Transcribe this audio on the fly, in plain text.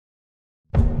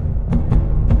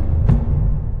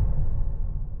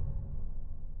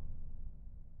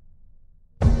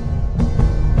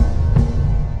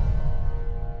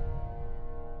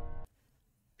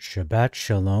Shabbat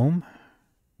Shalom.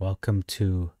 Welcome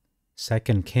to 2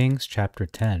 Kings chapter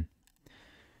 10,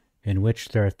 in which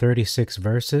there are 36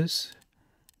 verses.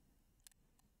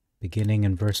 Beginning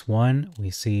in verse 1, we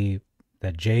see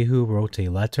that Jehu wrote a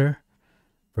letter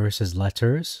versus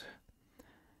letters.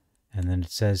 And then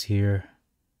it says here,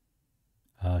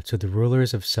 to the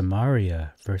rulers of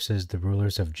Samaria versus the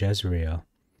rulers of Jezreel.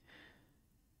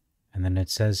 And then it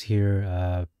says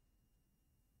here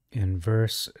in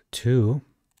verse 2,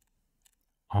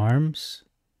 arms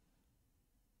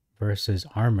versus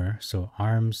armor. So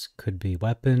arms could be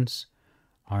weapons.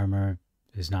 Armor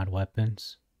is not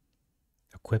weapons.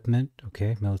 Equipment,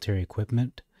 okay, military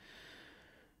equipment.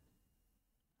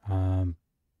 In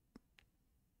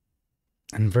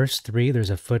verse 3, there's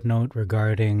a footnote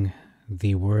regarding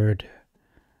the word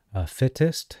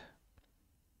fittest,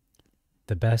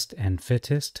 the best and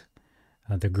fittest.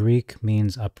 The Greek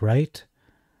means upright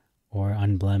or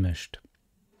unblemished.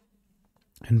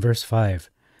 In verse 5,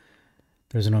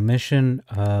 there's an omission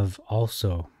of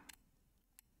also.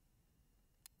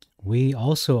 We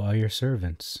also are your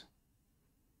servants.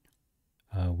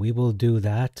 We will do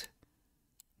that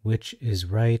which is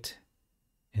right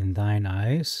in thine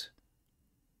eyes,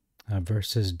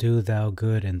 versus do thou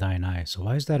good in thine eyes. So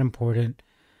why is that important?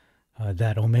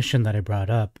 That omission that I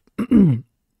brought up,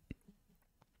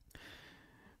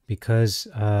 because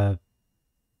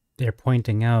they're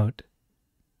pointing out,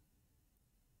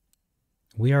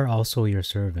 we are also your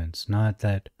servants, not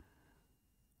that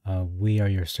we are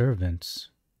your servants.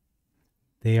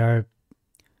 They are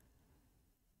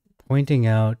pointing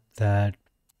out that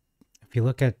if you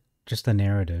look at just the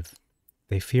narrative,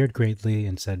 they feared greatly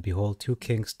and said, behold, two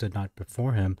kings stood not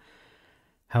before him.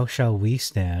 How shall we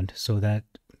stand? So that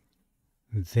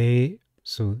they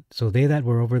that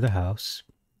were over the house,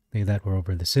 they that were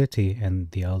over the city, and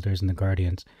the elders and the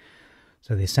guardians.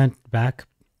 So they sent back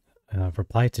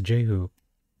reply to Jehu,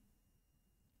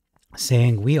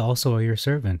 saying, we also are your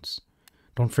servants.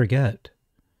 Don't forget.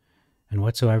 And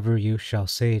whatsoever you shall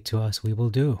say to us, we will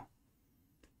do.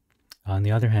 On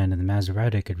the other hand, in the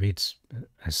Masoretic, it reads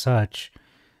as such.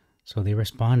 So they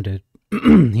responded,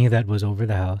 he that was over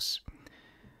the house,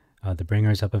 the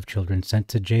bringers up of children, sent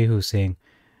to Jehu, saying,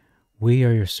 we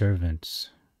are your servants,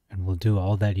 and will do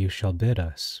all that you shall bid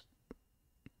us.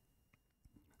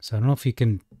 So I don't know if you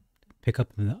can pick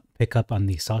up on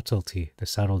the subtlety, the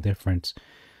subtle difference.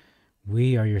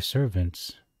 We are your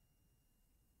servants.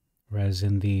 Whereas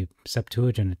in the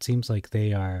Septuagint, it seems like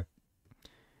they are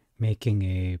making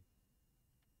a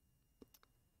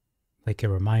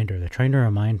reminder. They're trying to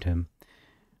remind him,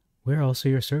 we're also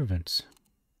your servants.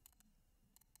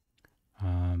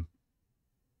 I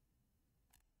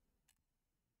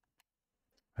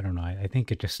don't know. I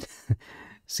think it just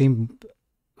seemed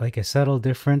like a subtle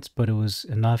difference, but it was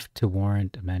enough to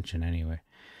warrant a mention anyway.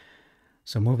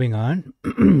 So moving on,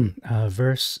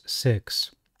 verse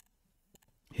 6.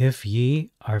 If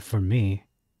ye are for me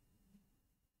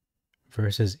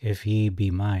versus if ye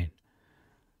be mine.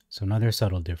 So another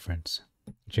subtle difference.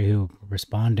 Jehu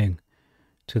responding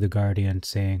to the guardian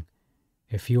saying,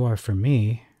 if you are for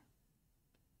me,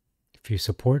 if you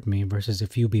support me, versus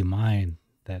if you be mine,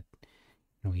 that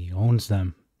he owns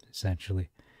them, essentially.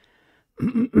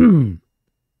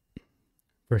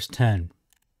 Verse 10.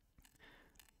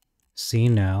 See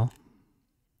now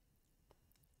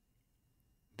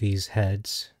these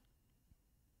heads,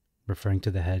 referring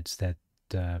to the heads that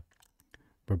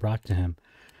were brought to him,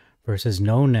 versus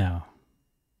know now.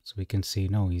 So we can see,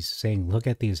 no, he's saying, look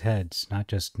at these heads, not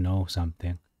just know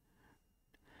something.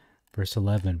 Verse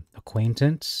 11,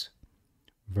 acquaintance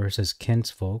versus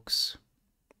kinsfolks.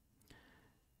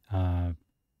 So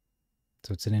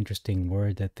it's an interesting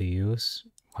word that they use.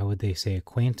 Why would they say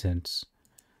acquaintance?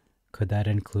 Could that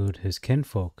include his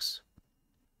kinfolks?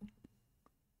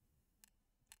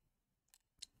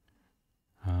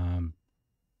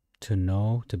 To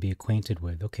know, to be acquainted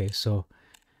with. Okay, so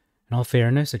in all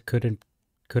fairness, it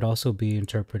could also be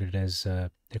interpreted as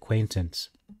acquaintance.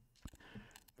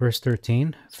 Verse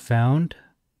 13, found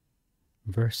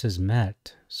versus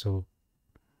met. So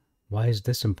why is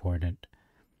this important?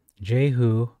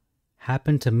 Jehu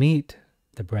happened to meet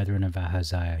the brethren of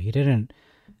Ahaziah. He didn't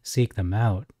seek them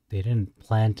out. They didn't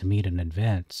plan to meet in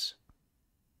advance.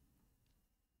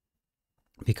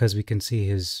 Because we can see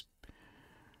his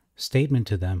statement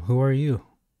to them, who are you?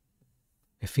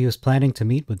 If he was planning to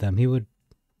meet with them, he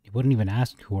wouldn't even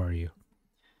ask, who are you?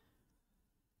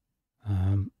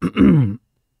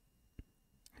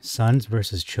 Sons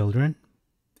versus children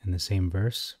in the same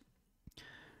verse.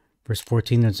 Verse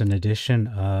 14, there's an addition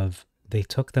of, they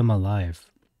took them alive.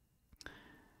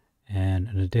 and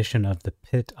an addition of the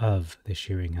pit of the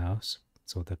shearing house.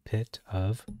 So the pit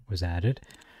of was added.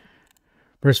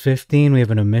 Verse 15, we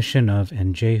have an omission of,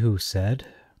 and Jehu said.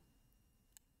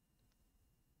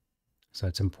 So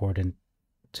it's important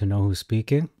to know who's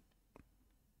speaking.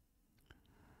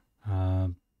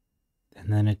 And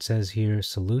then it says here,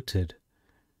 saluted.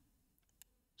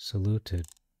 Saluted.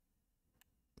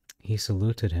 He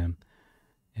saluted him.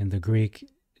 In the Greek,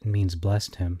 it means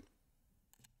blessed him.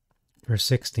 Verse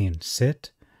 16,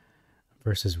 sit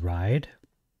versus ride.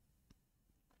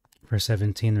 Verse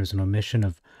 17, there's an omission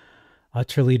of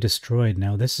utterly destroyed.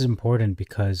 Now, this is important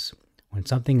because when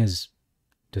something is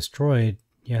destroyed,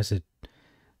 yes,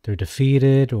 they're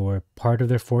defeated or part of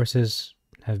their forces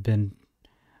have been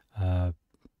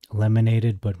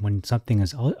eliminated. But when something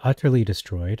is utterly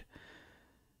destroyed,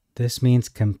 this means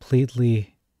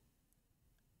completely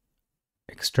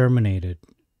exterminated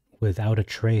without a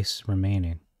trace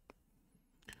remaining.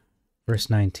 Verse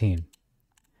 19,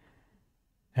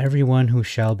 everyone who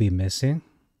shall be missing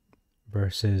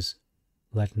versus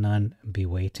let none be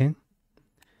waiting.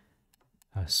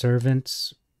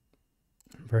 Servants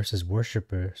versus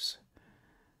worshippers.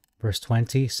 Verse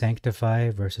 20, sanctify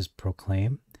versus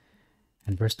proclaim.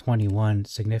 And verse 21,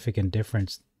 significant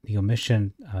difference, the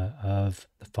omission of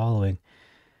the following,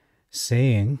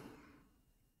 saying,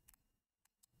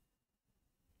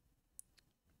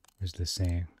 where's the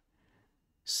saying?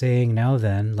 Saying, now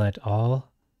then, let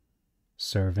all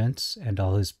servants and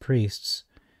all his priests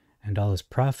and all his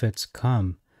prophets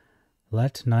come,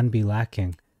 let none be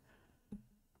lacking.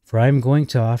 For I am going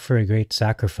to offer a great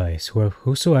sacrifice.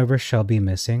 Whosoever shall be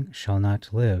missing shall not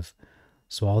live.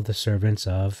 So all the servants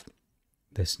of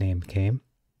this name came,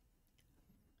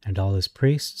 and all his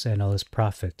priests and all his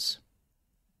prophets.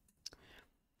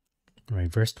 All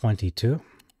right, verse 22.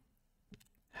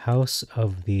 House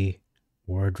of the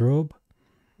wardrobe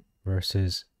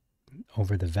versus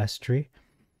over the vestry.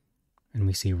 And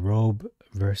we see robe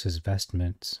versus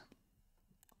vestments.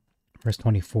 Verse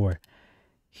 24.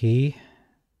 He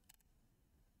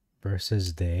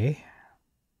versus they.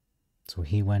 So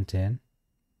he went in.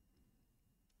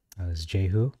 That was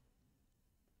Jehu.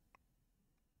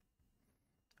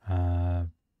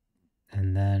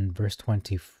 And then verse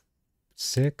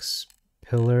 26.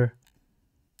 Pillar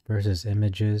versus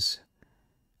images.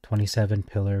 27,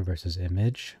 pillar versus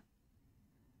image.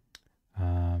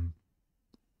 And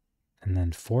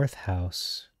then fourth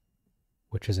house,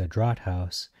 which is a draught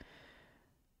house,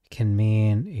 can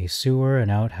mean a sewer, an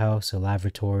outhouse, a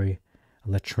lavatory,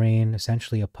 a latrine,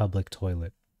 essentially a public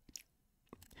toilet.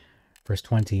 Verse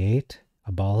 28,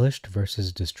 abolished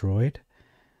versus destroyed.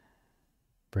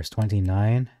 Verse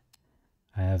 29,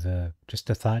 I have just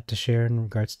a thought to share in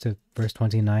regards to verse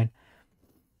 29.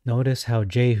 Notice how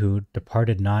Jehu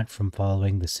departed not from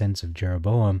following the sins of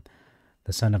Jeroboam,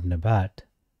 the son of Nebat,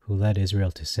 who led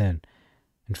Israel to sin.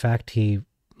 In fact, he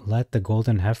let the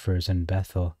golden heifers in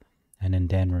Bethel and in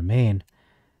Dan remain,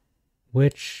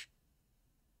 which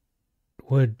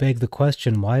would beg the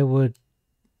question, why would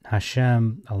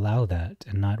Hashem allow that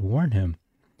and not warn him?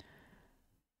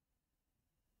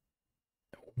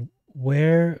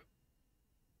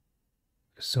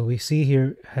 So we see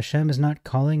here, Hashem is not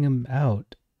calling him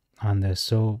out on this.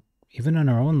 So even in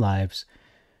our own lives,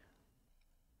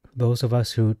 those of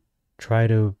us who try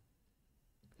to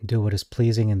do what is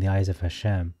pleasing in the eyes of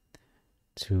Hashem,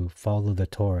 to follow the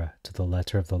Torah, to the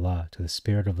letter of the law, to the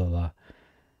spirit of the law,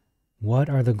 what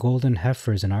are the golden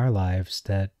heifers in our lives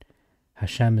that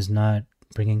Hashem is not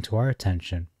bringing to our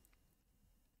attention,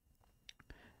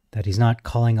 that he's not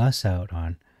calling us out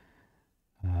on,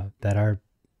 that are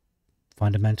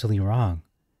fundamentally wrong?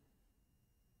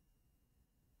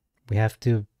 We have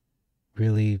to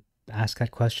really ask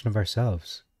that question of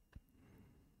ourselves.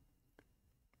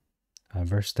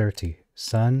 Verse 30,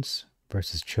 sons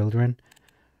versus children.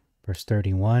 Verse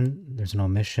 31, there's an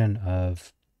omission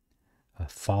of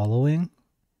following.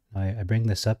 I bring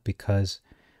this up because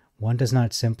one does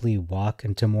not simply walk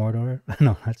into Mordor.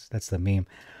 No, that's the meme.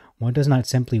 One does not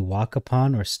simply walk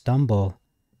upon or stumble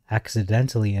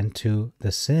accidentally into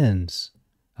the sins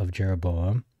of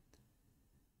Jeroboam.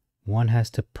 One has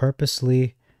to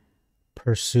purposely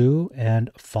pursue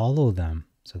and follow them.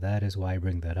 So that is why I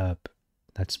bring that up.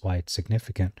 That's why it's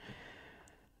significant.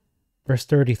 Verse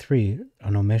 33,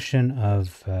 an omission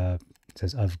of, it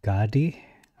says, of Gadi.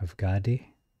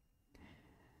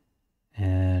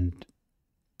 And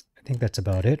I think that's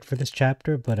about it for this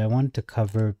chapter, but I wanted to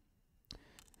cover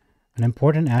an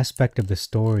important aspect of the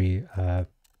story. I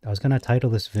was going to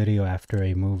title this video after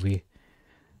a movie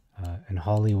in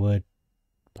Hollywood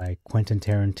by Quentin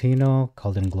Tarantino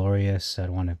called Inglorious. I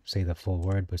don't want to say the full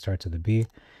word, but it starts with a B.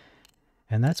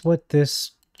 And that's what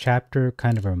this chapter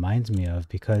kind of reminds me of,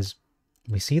 because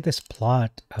we see this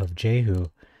plot of Jehu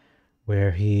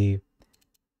where he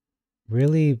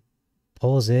really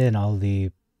pulls in all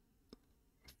the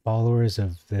followers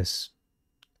of this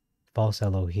false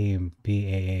Elohim,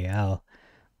 Baal,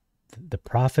 the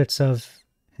prophets of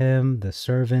him, the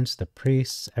servants, the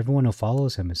priests, everyone who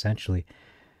follows him essentially,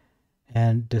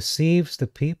 and deceives the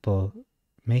people,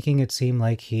 making it seem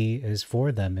like he is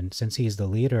for them. And since he's the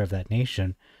leader of that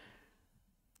nation,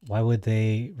 why would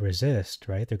they resist,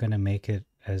 right? They're going to make it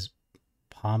as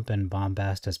pomp and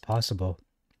bombast as possible.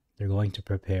 They're going to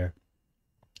prepare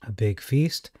a big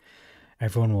feast.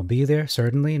 Everyone will be there,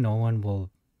 certainly. No one will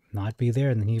not be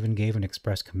there. And then he even gave an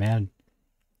express command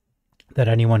that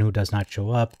anyone who does not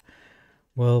show up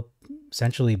will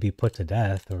essentially be put to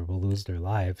death or will lose their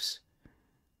lives.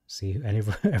 See,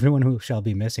 everyone who shall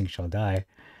be missing shall die.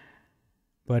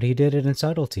 But he did it in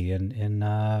subtlety and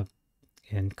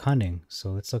in cunning.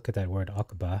 So let's look at that word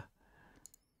akba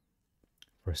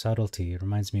for subtlety. It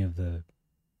reminds me of the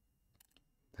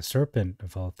serpent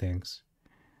of all things.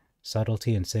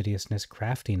 Subtlety, insidiousness,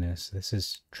 craftiness. This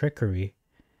is trickery.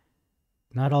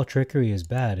 Not all trickery is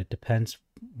bad. It depends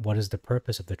what is the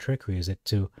purpose of the trickery. Is it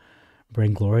to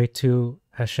bring glory to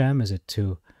Hashem? Is it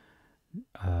to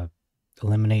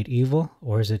eliminate evil?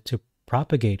 Or is it to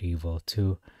propagate evil,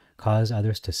 to cause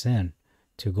others to sin,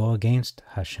 to go against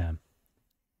Hashem?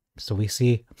 So we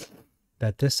see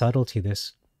that this subtlety,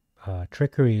 this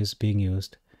trickery is being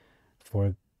used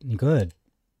for good.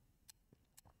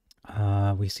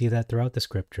 We see that throughout the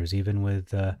scriptures, even with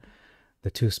the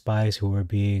two spies who were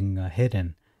being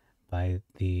hidden by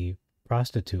the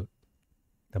prostitute,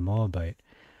 the Moabite.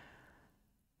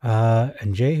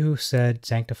 And Jehu said,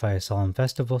 sanctify a solemn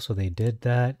festival. So they did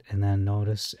that. And then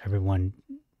notice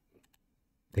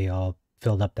they all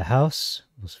filled up the house,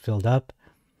 was filled up.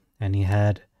 And he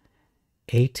had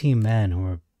 80 men who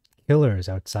were killers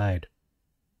outside.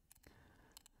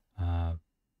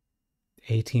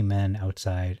 80 men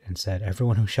outside, and said,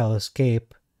 everyone who shall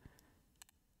escape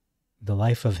the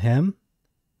life of him,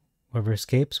 whoever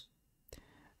escapes,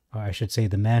 or I should say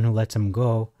the man who lets him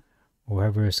go,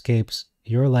 whoever escapes,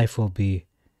 your life will be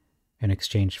in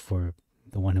exchange for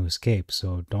the one who escapes.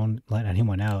 So don't let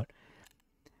anyone out.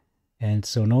 And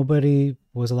so nobody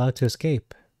was allowed to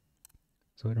escape.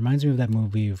 So it reminds me of that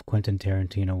movie of Quentin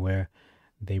Tarantino where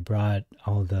they brought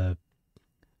all the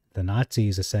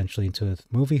Nazis essentially into a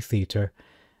movie theater,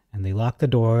 and they locked the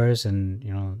doors, and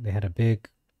they had a big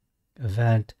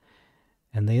event,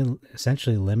 and they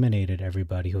essentially eliminated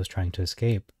everybody who was trying to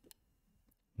escape.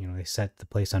 They set the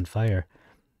place on fire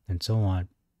and so on.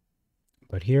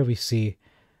 But here we see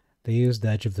they used the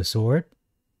edge of the sword,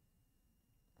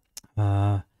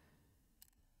 and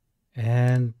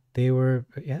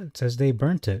it says they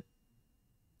burnt it.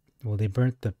 Well, they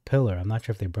burnt the pillar. I'm not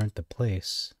sure if they burnt the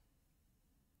place.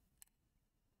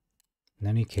 In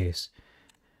any case,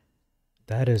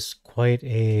 that is quite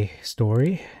a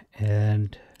story,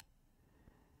 and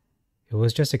it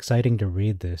was just exciting to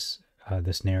read this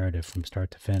narrative from start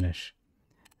to finish.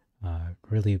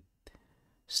 Really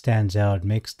stands out,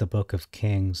 makes the book of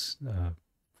Kings,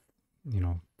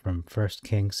 from First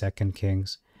Kings, Second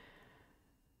Kings.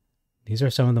 These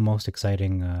are some of the most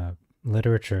exciting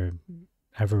literature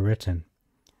ever written,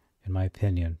 in my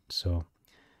opinion. So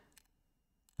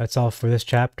that's all for this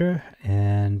chapter,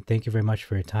 and thank you very much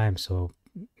for your time. So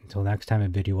until next time, I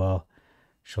bid you all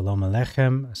Shalom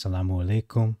Aleichem, Assalamu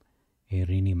Alaikum,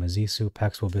 Irini Mazisu,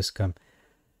 Pax Vobiscum.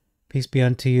 Peace be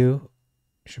unto you.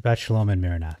 Shabbat Shalom and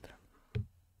Maranatha.